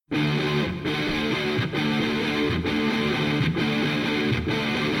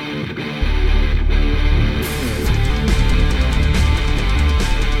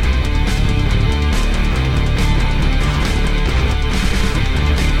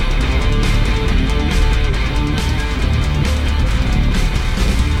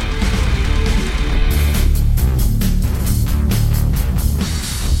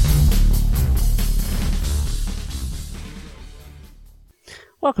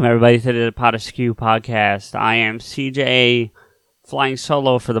Welcome, everybody, to the Pot of Skew podcast. I am CJ, flying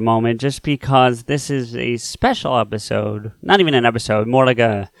solo for the moment, just because this is a special episode. Not even an episode, more like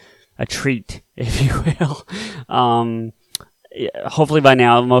a treat, if you will. Hopefully by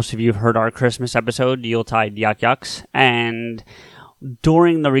now, most of you have heard our Christmas episode, Yuletide Yuck Yucks, and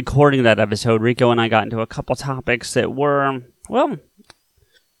during the recording of that episode, Rico and I got into a couple topics that were, well,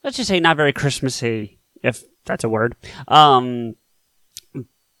 let's just say not very Christmassy, if that's a word.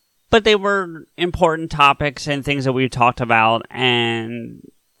 But they were important topics and things that we talked about and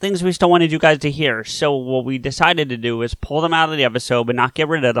things we still wanted you guys to hear. So what we decided to do is pull them out of the episode but not get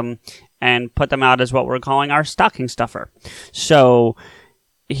rid of them and put them out as what we're calling our stocking stuffer. So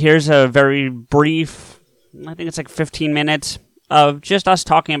here's a very brief, I think it's like 15 minutes, of just us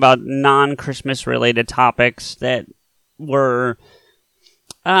talking about non-Christmas related topics that were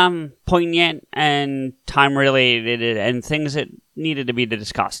poignant and time related and things that needed to be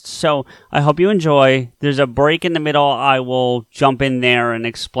discussed. So I hope you enjoy. There's a break in the middle. I will jump in there and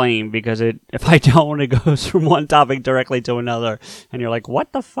explain, because if I don't, it goes from one topic directly to another and you're like,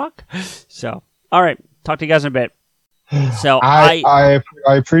 what the fuck? So all right, talk to you guys in a bit. So I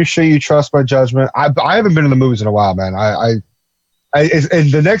appreciate you trust my judgment. I haven't been in the movies in a while, man.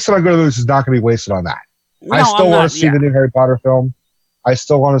 And the next time I go to the movies is not going to be wasted on that. No, I still want to see the new Harry Potter film. I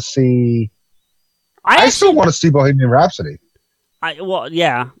still want to see. I still want to see Bohemian Rhapsody.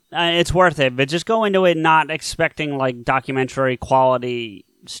 It's worth it, but just go into it not expecting like documentary quality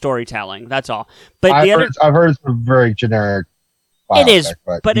storytelling. That's all. But I've heard it's a very generic. Biopic, it is,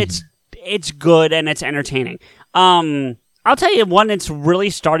 but it's good and it's entertaining. I'll tell you one that's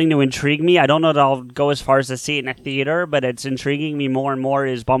really starting to intrigue me. I don't know that I'll go as far as to see it in a theater, but it's intriguing me more and more.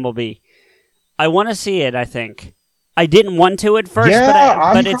 Is Bumblebee? I want to see it. I think. I didn't want to at first,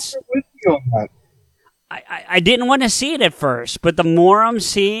 but it's. With you on that. I didn't want to see it at first, but the more I'm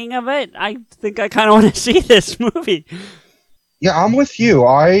seeing of it, I think I kind of want to see this movie. Yeah, I'm with you.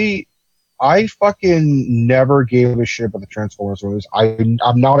 I fucking never gave a shit about the Transformers movies.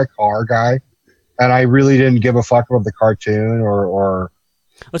 I'm not a car guy, and I really didn't give a fuck about the cartoon or.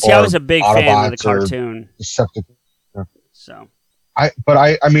 Well, see, I was a big fan of the cartoon. So. I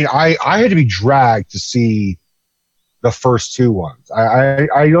had to be dragged to see the first two ones.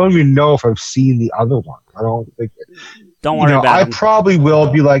 I don't even know if I've seen the other one. I don't think. Don't worry about it. I probably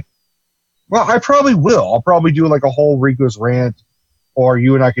will be like, well, I probably will. I'll probably do like a whole Rico's rant, or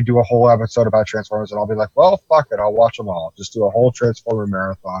you and I could do a whole episode about Transformers, and I'll be like, well, fuck it, I'll watch them all. Just do a whole Transformer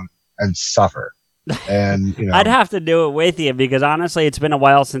marathon and suffer. And I'd have to do it with you, because honestly, it's been a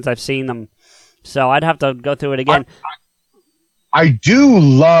while since I've seen them, so I'd have to go through it again. I do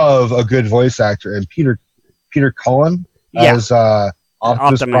love a good voice actor, and Peter Cullen as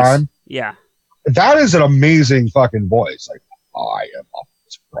Optimus Prime. Yeah. That is an amazing fucking voice. Like, I am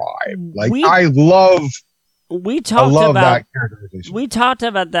Optimus Prime. Like, I love that characterization. We talked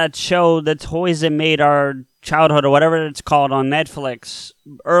about that show, The Toys That Made Our Childhood, or whatever it's called, on Netflix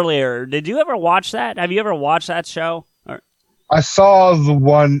earlier. Did you ever watch that? Have you ever watched that show? I saw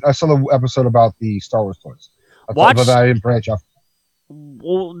the episode about the Star Wars toys. But I didn't branch off.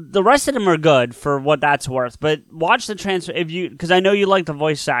 Well, the rest of them are good for what that's worth, but watch the because I know you like the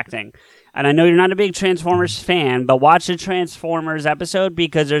voice acting, and I know you're not a big Transformers fan, but watch the Transformers episode,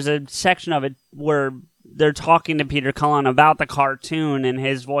 because there's a section of it where they're talking to Peter Cullen about the cartoon and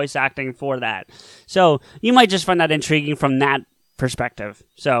his voice acting for that. So you might just find that intriguing from that perspective.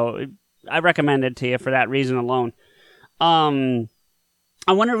 So I recommend it to you for that reason alone. I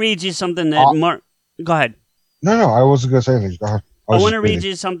want to read you something that Go ahead. No, I wasn't going to say anything. Go ahead. I want to read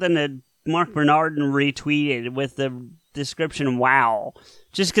you something that Mark Bernardin retweeted with the description, wow,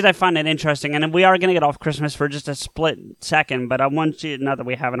 just because I find it interesting. And we are going to get off Christmas for just a split second, but I want you, not that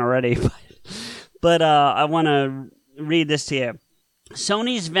we haven't already, but I want to read this to you.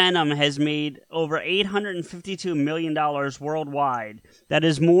 Sony's Venom has made over $852 million worldwide. That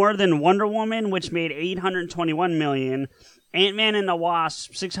is more than Wonder Woman, which made $821 million, Ant-Man and the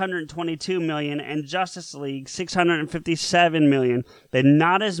Wasp, $622 million, and Justice League, $657 million, but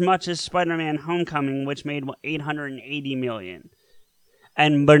not as much as Spider-Man Homecoming, which made $880 million.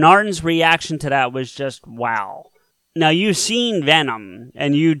 And Bernardin's reaction to that was just, wow. Now, you've seen Venom,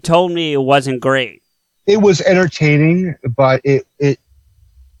 and you told me it wasn't great. It was entertaining, but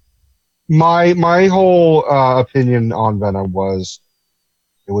my whole opinion on Venom was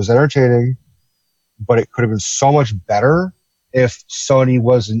it was entertaining, but it could have been so much better if Sony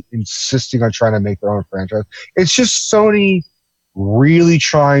wasn't insisting on trying to make their own franchise. It's just Sony really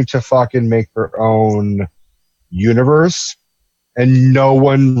trying to fucking make their own universe, and no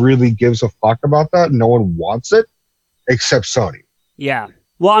one really gives a fuck about that. No one wants it except Sony. Yeah.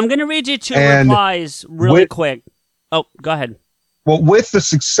 Well, I'm going to read you two And replies really quick. Oh, go ahead. Well, with the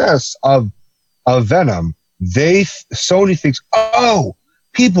success of Venom, Sony thinks, oh,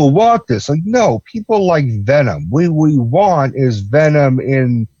 people want this. Like, no, people like Venom. What we want is Venom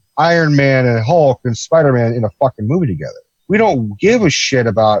in Iron Man and Hulk and Spider-Man in a fucking movie together. We don't give a shit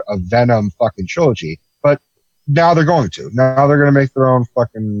about a Venom fucking trilogy, but now they're going to. Now they're going to make their own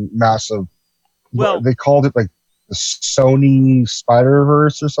fucking massive. Well, they called it like the Sony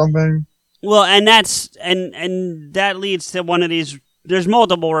Spider-Verse or something. Well, and that leads to one of these. There's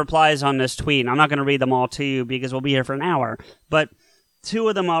multiple replies on this tweet. I'm not going to read them all to you because we'll be here for an hour. But two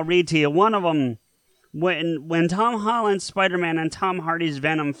of them I'll read to you. One of them, when Tom Holland's Spider-Man and Tom Hardy's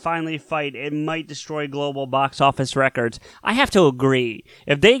Venom finally fight, it might destroy global box office records. I have to agree.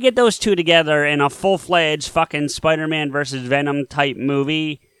 If they get those two together in a full-fledged fucking Spider-Man versus Venom type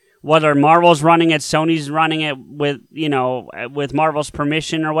movie, whether Marvel's running it, Sony's running it with Marvel's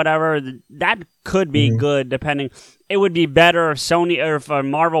permission or whatever, that could be good. Depending, it would be better if Sony or if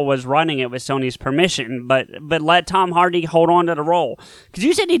Marvel was running it with Sony's permission. But let Tom Hardy hold on to the role, because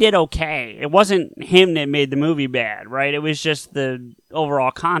you said he did okay. It wasn't him that made the movie bad, right? It was just the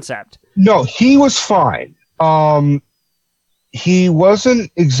overall concept. No, he was fine. He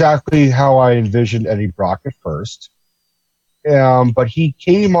wasn't exactly how I envisioned Eddie Brock at first. But he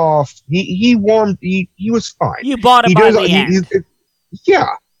came off. He was fine. You bought it by the end.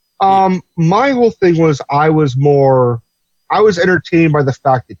 Yeah. My whole thing was I was entertained by the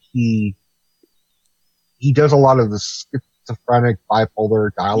fact that he does a lot of the schizophrenic bipolar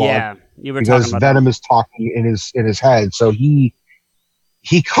dialogue. Yeah, you were because talking about Venom that. is talking in his head, so he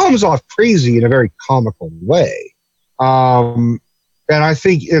comes off crazy in a very comical way. And I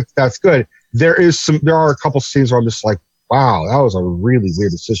think that's good. There are a couple scenes where I'm just like, wow, that was a really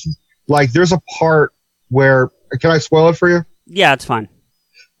weird decision. Like, there's a part where... Can I spoil it for you? Yeah, it's fine.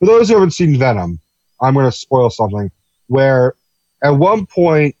 For those who haven't seen Venom, I'm going to spoil something, where at one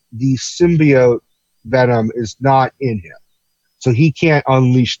point, the symbiote Venom is not in him. So he can't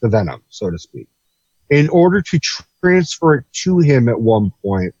unleash the Venom, so to speak. In order to transfer it to him at one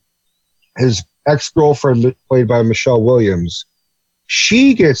point, his ex-girlfriend, played by Michelle Williams,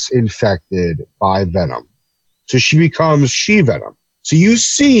 she gets infected by Venom. So she becomes She-Venom. So you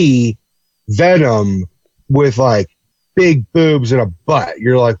see Venom with like big boobs and a butt.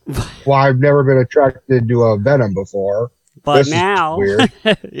 You're like, well, I've never been attracted to a Venom before. But this now, is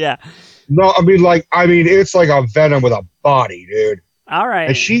weird. Yeah. No, I mean, it's like a Venom with a body, dude. All right.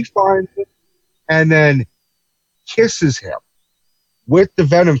 And she finds it and then kisses him with the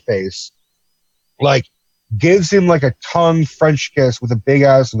Venom face, like gives him like a tongue French kiss with a big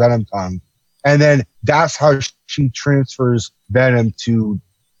ass Venom tongue. And then that's how she transfers Venom to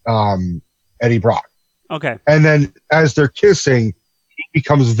Eddie Brock. Okay. And then as they're kissing, he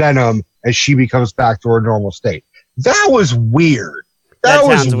becomes Venom and she becomes back to her normal state. That was weird. That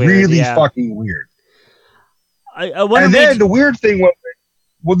was really fucking weird. And then the weird thing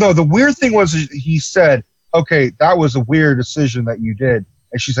was he said, okay, that was a weird decision that you did.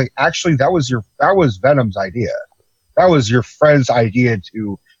 And she's like, actually, that was Venom's idea. That was your friend's idea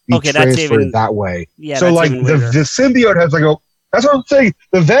to be transferred that way. Yeah, so like the symbiote has like that's what I'm saying.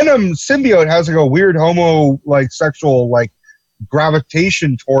 The Venom symbiote has like a weird sexual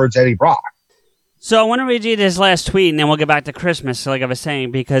gravitation towards Eddie Brock. So I want to read you this last tweet, and then we'll get back to Christmas, like I was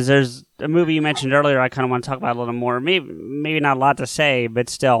saying, because there's a movie you mentioned earlier I kind of want to talk about a little more. Maybe not a lot to say, but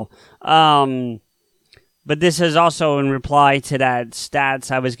still. But this is also in reply to that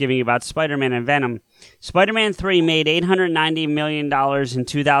stats I was giving you about Spider-Man and Venom. Spider-Man 3 made $890 million in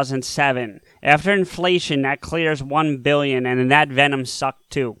 2007. After inflation, that clears $1 billion, and that Venom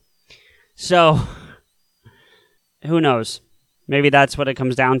sucked too. So, who knows? Maybe that's what it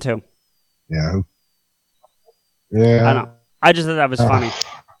comes down to. Yeah. I don't know. I just thought that was funny.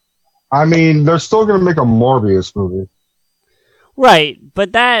 I mean, they're still going to make a Morbius movie. Right,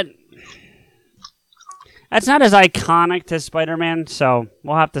 but that's not as iconic as Spider-Man, so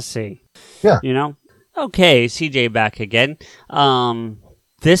we'll have to see. Yeah. You know? Okay, CJ back again.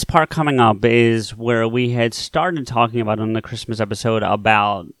 This part coming up is where we had started talking about on the Christmas episode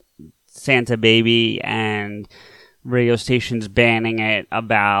about Santa Baby and radio stations banning it,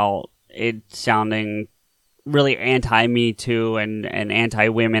 about it sounding really anti-Me Too and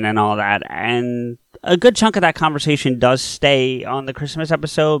anti-women and all that. And a good chunk of that conversation does stay on the Christmas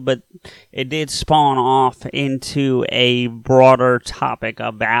episode, but it did spawn off into a broader topic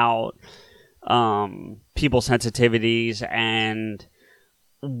about people's sensitivities and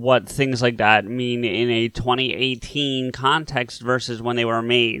what things like that mean in a 2018 context versus when they were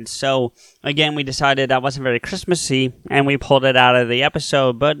made. So, again, we decided that wasn't very Christmassy, and we pulled it out of the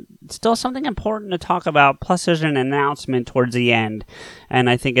episode, but it's still something important to talk about. Plus, there's an announcement towards the end, and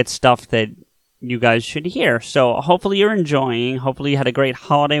I think it's stuff that you guys should hear. So, hopefully you're enjoying. Hopefully you had a great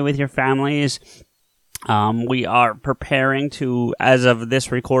holiday with your families. We are preparing to, as of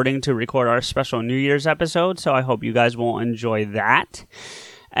this recording, to record our special New Year's episode, so I hope you guys will enjoy that.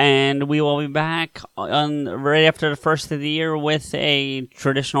 And we will be back right after the first of the year with a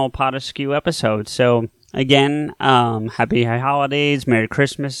traditional Pot Askew episode. So, again, happy holidays, Merry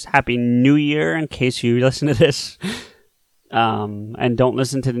Christmas, Happy New Year, in case you listen to this and don't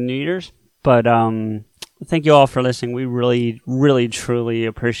listen to the New Year's. But thank you all for listening. We really, really, truly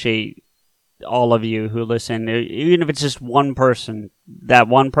appreciate all of you who listen. Even if it's just one person, that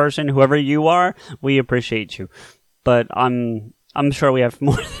one person, whoever you are, we appreciate you. But I'm sure we have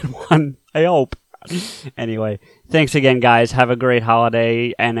more than one, I hope. Anyway, thanks again, guys. Have a great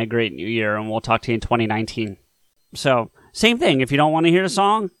holiday and a great new year, and we'll talk to you in 2019. So, same thing. If you don't want to hear the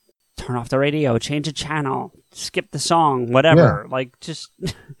song, turn off the radio, change the channel, skip the song, whatever. Yeah. Like, just...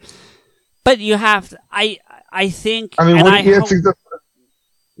 But you have to... I think... I mean,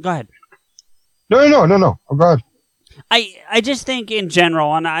 Go ahead. No. Oh, God. I just think in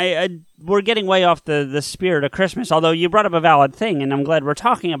general, and we're getting way off the spirit of Christmas, although you brought up a valid thing, and I'm glad we're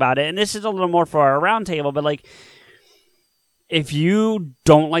talking about it, and this is a little more for our roundtable, but, like, if you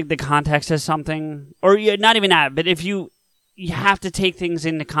don't like the context of something, or not even that, but if you have to take things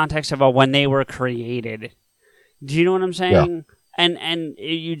into context of when they were created. Do you know what I'm saying? Yeah. And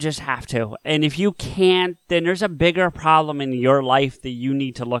you just have to. And if you can't, then there's a bigger problem in your life that you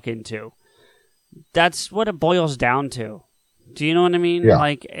need to look into. That's what it boils down to. Do you know what I mean? Yeah.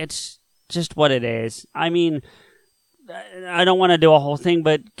 Like, it's just what it is. I mean, I don't want to do a whole thing,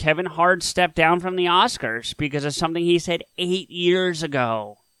 but Kevin Hart stepped down from the Oscars because of something he said 8 years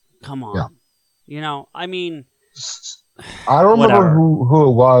ago. Come on. Yeah. You know, I mean... I don't remember who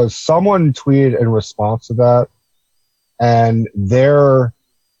it was. Someone tweeted in response to that, and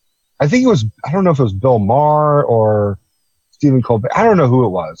I think it was, I don't know if it was Bill Maher or Stephen Colbert. I don't know who it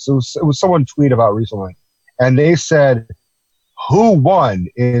was. It was someone tweeted about recently, and they said, who won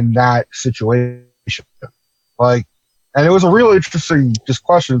in that situation? Like, and it was a really interesting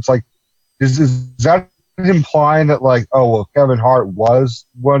question. It's like, is that implying that, like, oh, well, Kevin Hart was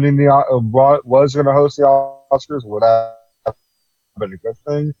going to host the Oscars? Would that have been a good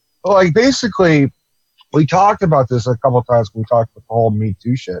thing? But, like, basically, we talked about this a couple of times when we talked about the whole Me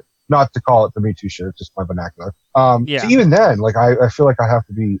Too shit. Not to call it the Me Too shit, it's just my vernacular. So even then, like, I feel like I have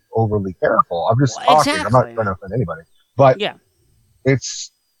to be overly careful. I'm just talking. Exactly. I'm not trying to offend anybody. But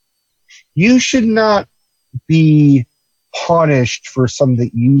you should not be punished for something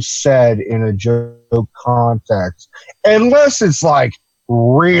that you said in a joke context, unless it's, like,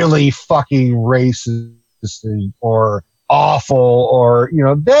 really fucking racist or awful, or, you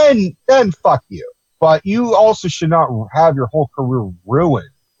know, then fuck you. But you also should not have your whole career ruined.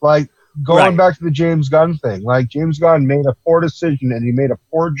 Like, going back to the James Gunn thing, like, James Gunn made a poor decision and he made a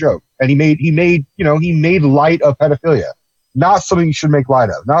poor joke, and he made light of pedophilia. Not something you should make light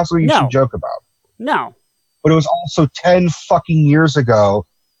of. Not something you should joke about. No. But it was also 10 fucking years ago.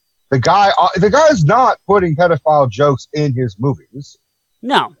 The guy's not putting pedophile jokes in his movies.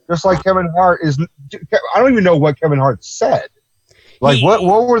 No. Just like Kevin Hart is. I don't even know what Kevin Hart said. Like,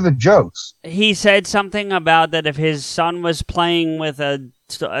 what were the jokes? He said something about that if his son was playing with a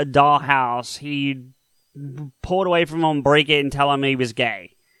dollhouse, he'd pull it away from him, break it, and tell him he was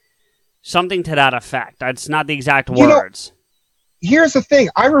gay. Something to that effect. That's not the exact words. Here's the thing.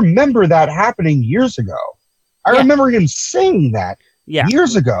 I remember that happening years ago. I remember him saying that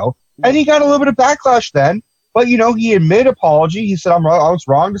years ago, and he got a little bit of backlash then. But, you know, he admitted apology. He said, I was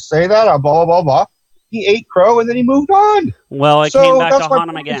wrong to say that, blah, blah, blah, blah. He ate crow, and then he moved on. Well, it came back to haunt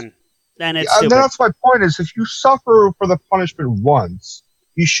him again. And that's my point, is if you suffer for the punishment once,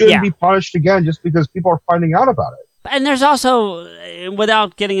 you shouldn't be punished again just because people are finding out about it. And there's also,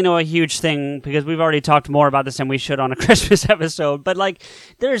 without getting into a huge thing, because we've already talked more about this than we should on a Christmas episode, but, like,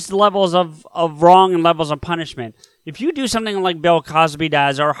 there's levels of wrong and levels of punishment. If you do something like Bill Cosby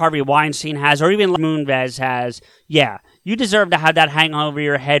does, or Harvey Weinstein has, or even Moonves has, you deserve to have that hang over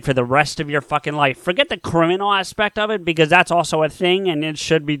your head for the rest of your fucking life. Forget the criminal aspect of it, because that's also a thing, and it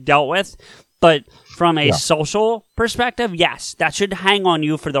should be dealt with. But from a social perspective, yes, that should hang on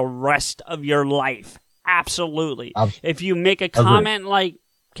you for the rest of your life. Absolutely. If you make a comment like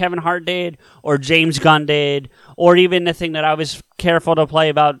Kevin Hart did, or James Gunn did, or even the thing that I was careful to play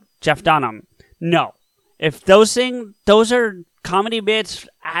about Jeff Dunham, no. If those are comedy bits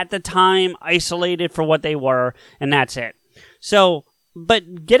at the time, isolated for what they were, and that's it. So,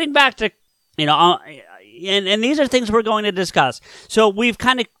 but getting back to, and these are things we're going to discuss. So we've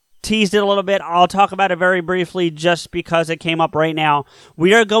kind of teased it a little bit. I'll talk about it very briefly just because it came up right now.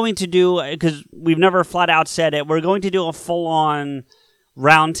 We are going to do, because we've never flat out said it, we're going to do a full-on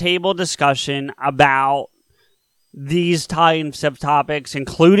roundtable discussion about these types of topics,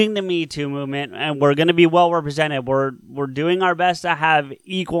 including the Me Too movement, and we're going to be well represented. We're doing our best to have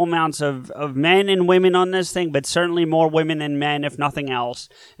equal amounts of men and women on this thing, but certainly more women than men, if nothing else.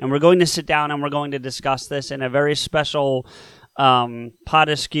 And we're going to sit down and we're going to discuss this in a very special pot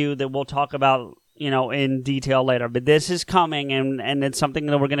askew that we'll talk about, in detail later. But this is coming, and it's something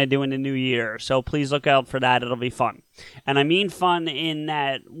that we're going to do in the new year. So please look out for that. It'll be fun. And I mean fun in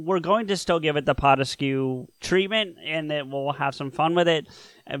that we're going to still give it the pot askew treatment, and that we'll have some fun with it.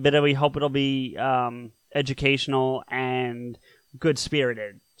 But we hope it'll be educational and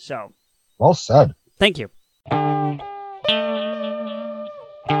good-spirited. So, well said. Thank you.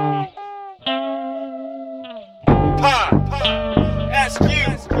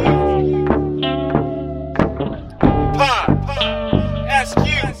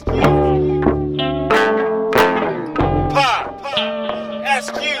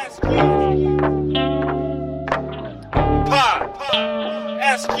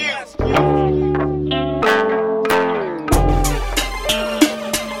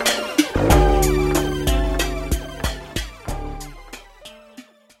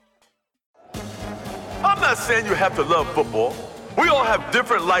 I'm not saying you have to love football. We all have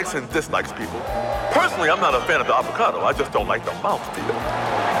different likes and dislikes, people. Personally, I'm not a fan of the avocado. I just don't like the mouthfeel.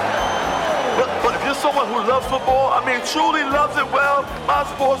 But if you're someone who loves football, truly loves it, well, my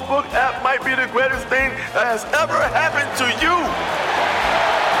sportsbook app might be the greatest thing that has ever happened to you.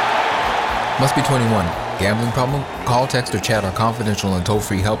 Must be 21. Gambling problem? Call, text, or chat our confidential and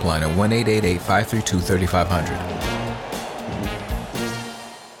toll-free helpline at 1-888-532-3500.